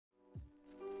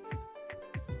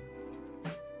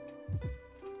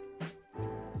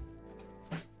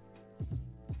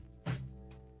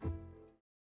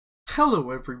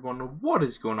Hello everyone, what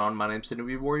is going on? My name's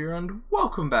n00b Warrior and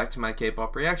welcome back to my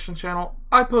K-pop reaction channel.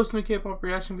 I post new K-pop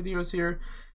reaction videos here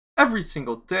every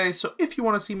single day, so if you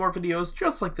want to see more videos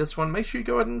just like this one, make sure you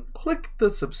go ahead and click the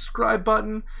subscribe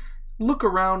button, look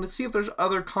around to see if there's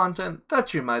other content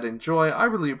that you might enjoy. I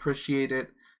really appreciate it.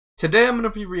 Today I'm going to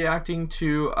be reacting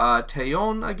to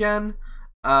TAEYEON again.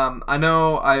 I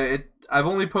know I've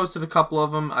only posted a couple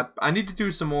of them. I need to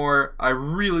do some more. I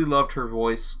really loved her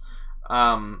voice.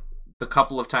 The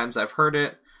couple of times I've heard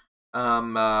it.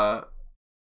 Yeah,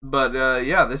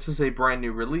 this is a brand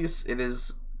new release. It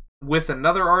is with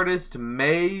another artist,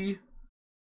 May.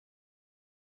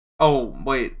 Oh,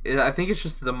 wait, I think it's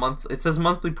just the month. It says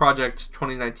monthly project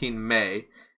 2019 May.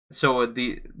 So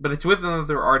but it's with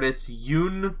another artist,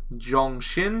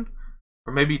 chuncheon,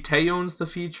 or maybe Taeyeon's the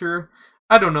feature.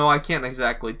 I don't know, I can't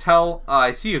exactly tell.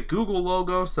 I see a Google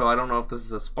logo, so I don't know if this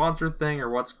is a sponsored thing or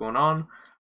what's going on.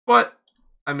 But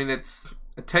I mean, it's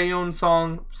a Taeyeon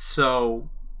song, so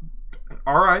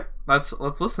alright, let's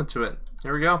listen to it.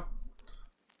 Here we go.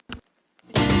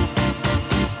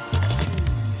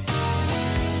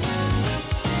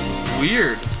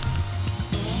 Weird.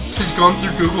 Just going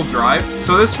through Google Drive.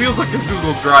 So this feels like a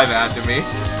Google Drive ad to me.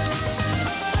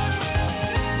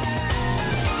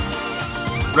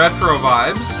 Retro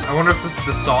vibes. I wonder if this is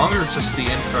the song or just the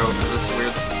intro for this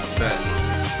weird bit.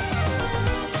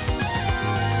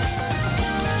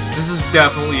 This is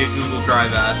definitely a Google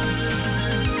Drive ad.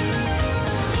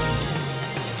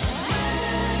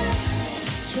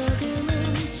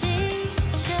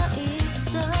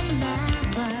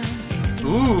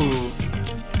 Ooh.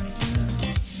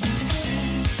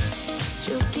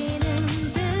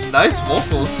 Nice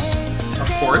vocals, of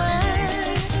course.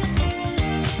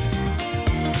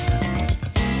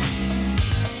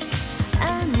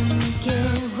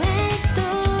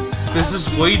 This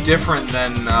is way different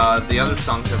than the other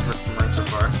songs I've heard from her so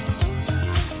far.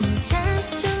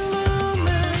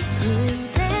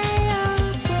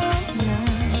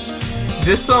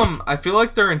 This, I feel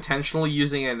like they're intentionally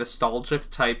using a nostalgic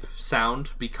type sound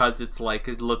because it's like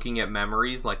looking at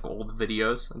memories, like old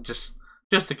videos.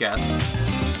 Just a guess.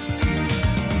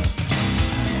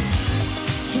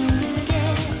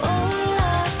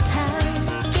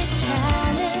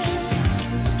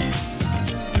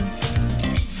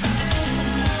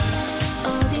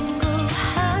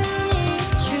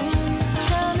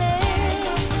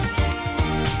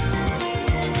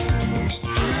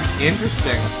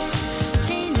 Interesting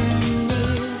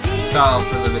style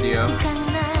for the video.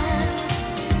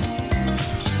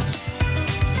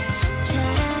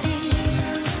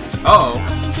 Uh-oh.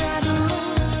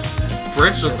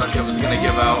 Bridge looked like it was gonna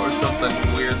give out or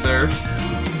something weird there.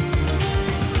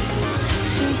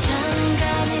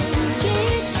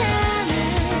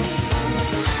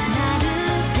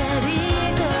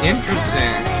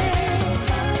 Interesting.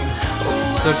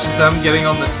 So it's just them getting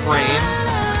on the train.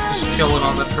 Chilling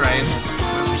on the train.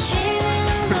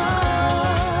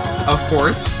 Of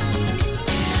course.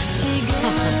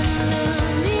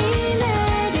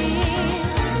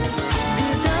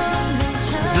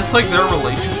 Is this like their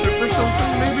relationship or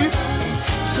something, maybe?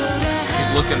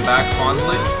 She's looking back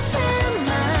fondly.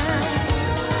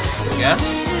 Yes.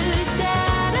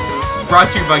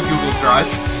 Brought to you by Google Drive.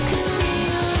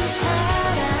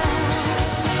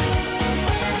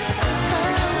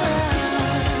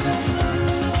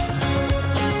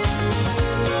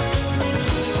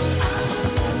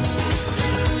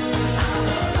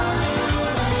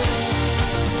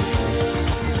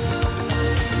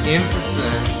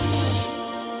 Interesting.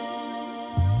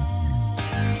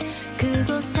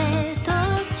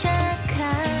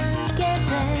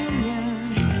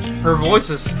 Her voice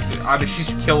is, I mean,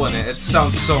 she's killing it. It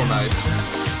sounds so nice.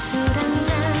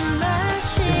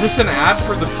 Is this an ad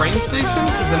for the train station?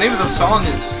 Because the name of the song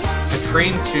is A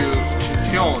Train to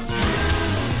chuncheon.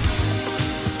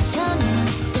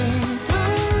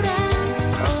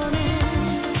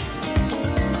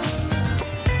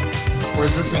 Or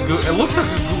is this a Google? It looks like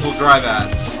a Google Drive ad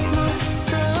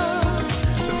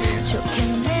to me.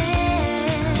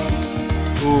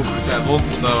 Ooh, that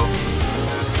vocal though.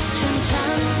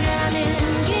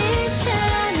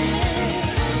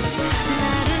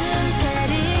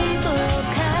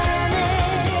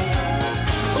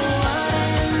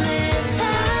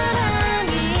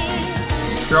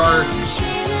 Sure.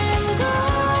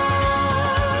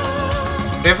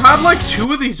 They've had like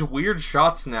 2 of these weird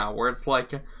shots now where it's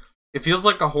like it feels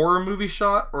like a horror movie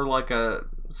shot or like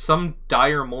some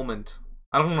dire moment.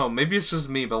 I don't know, maybe it's just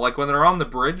me, but like when they're on the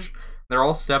bridge, they're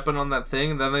all stepping on that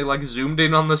thing, and then they like zoomed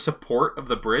in on the support of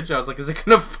the bridge. I was like, is it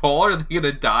gonna fall or are they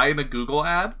gonna die in a Google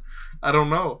ad? I don't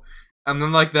know. And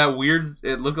then like that weird,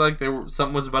 it looked like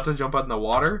something was about to jump out in the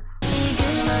water.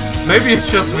 Maybe it's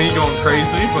just me going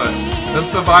crazy, but that's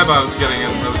the vibe I was getting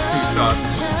in those two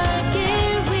shots.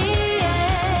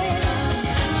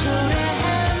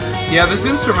 Yeah, this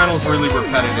instrumental is really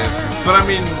repetitive, but I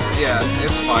mean, yeah,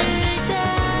 it's fine.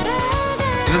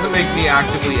 It doesn't make me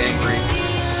actively angry.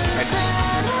 I just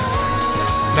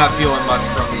not feeling much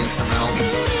from the instrumental.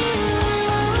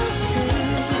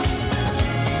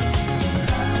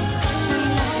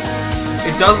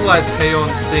 It does let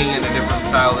TAEYEON sing in a different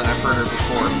style than I've heard her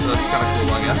before, so that's kind of cool,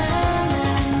 I guess.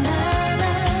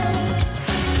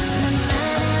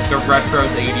 The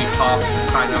retro's 80s pop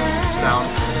kind of sound.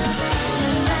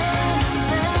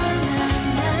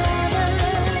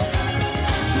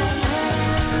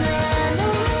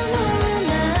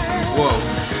 Whoa.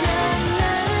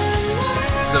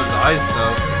 Those eyes,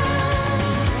 though.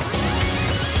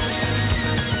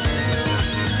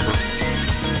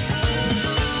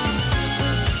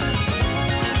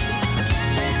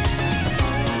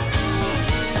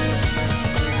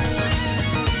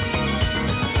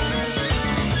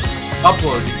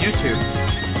 Upload to YouTube.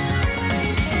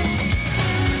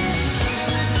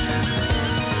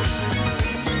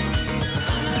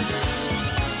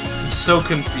 I'm so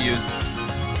confused.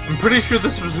 I'm pretty sure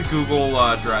this was a Google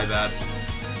Drive ad.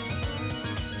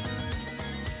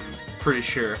 Pretty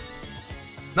sure.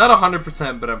 Not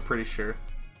 100%, but I'm pretty sure.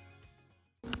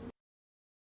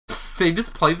 They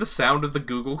just play the sound of the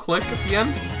Google click at the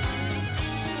end?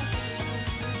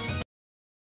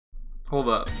 Hold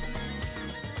up.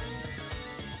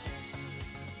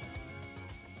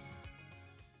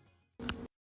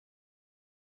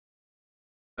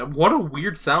 What a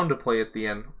weird sound to play at the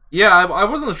end. Yeah, I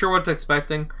wasn't sure what to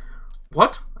expecting.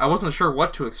 What? I wasn't sure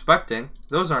what to expecting.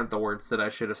 Those aren't the words that I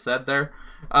should have said there.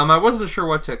 I wasn't sure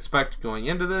what to expect going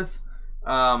into this.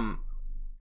 I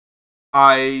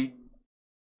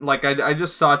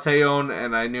just saw TAEYEON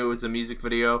and I knew it was a music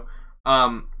video.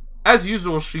 As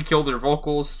usual, she killed her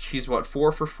vocals. She's what,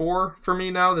 4 for 4 for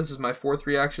me now. This is my 4th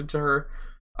reaction to her.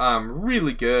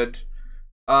 Really good.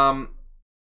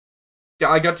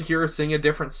 I got to hear her sing a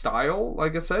different style,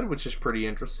 like I said, which is pretty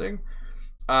interesting.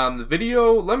 The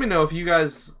video, let me know if you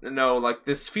guys know, like,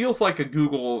 this feels like a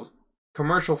Google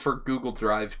commercial for Google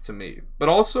Drive to me. But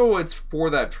also, it's for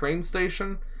that train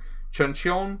station,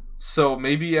 chuncheon, so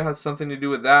maybe it has something to do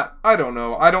with that. I don't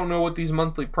know. I don't know what these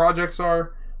monthly projects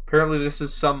are. Apparently, this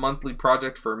is some monthly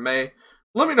project for May.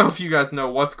 Let me know if you guys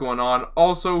know what's going on.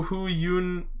 Also, who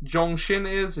Yoon Jong-shin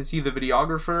is. Is he the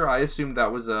videographer? I assumed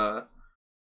that was a...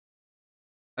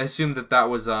 I assumed that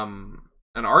was an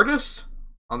artist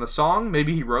on the song.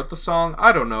 Maybe he wrote the song.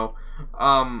 I don't know.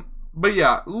 But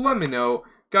yeah, let me know.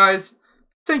 Guys,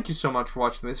 thank you so much for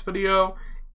watching this video.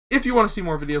 If you want to see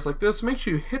more videos like this, make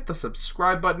sure you hit the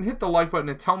subscribe button, hit the like button,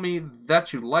 and tell me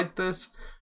that you like this.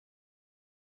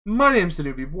 My name's the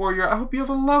n00b Warrior. I hope you have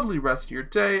a lovely rest of your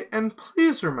day, and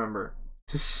please remember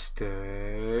to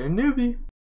stay newbie.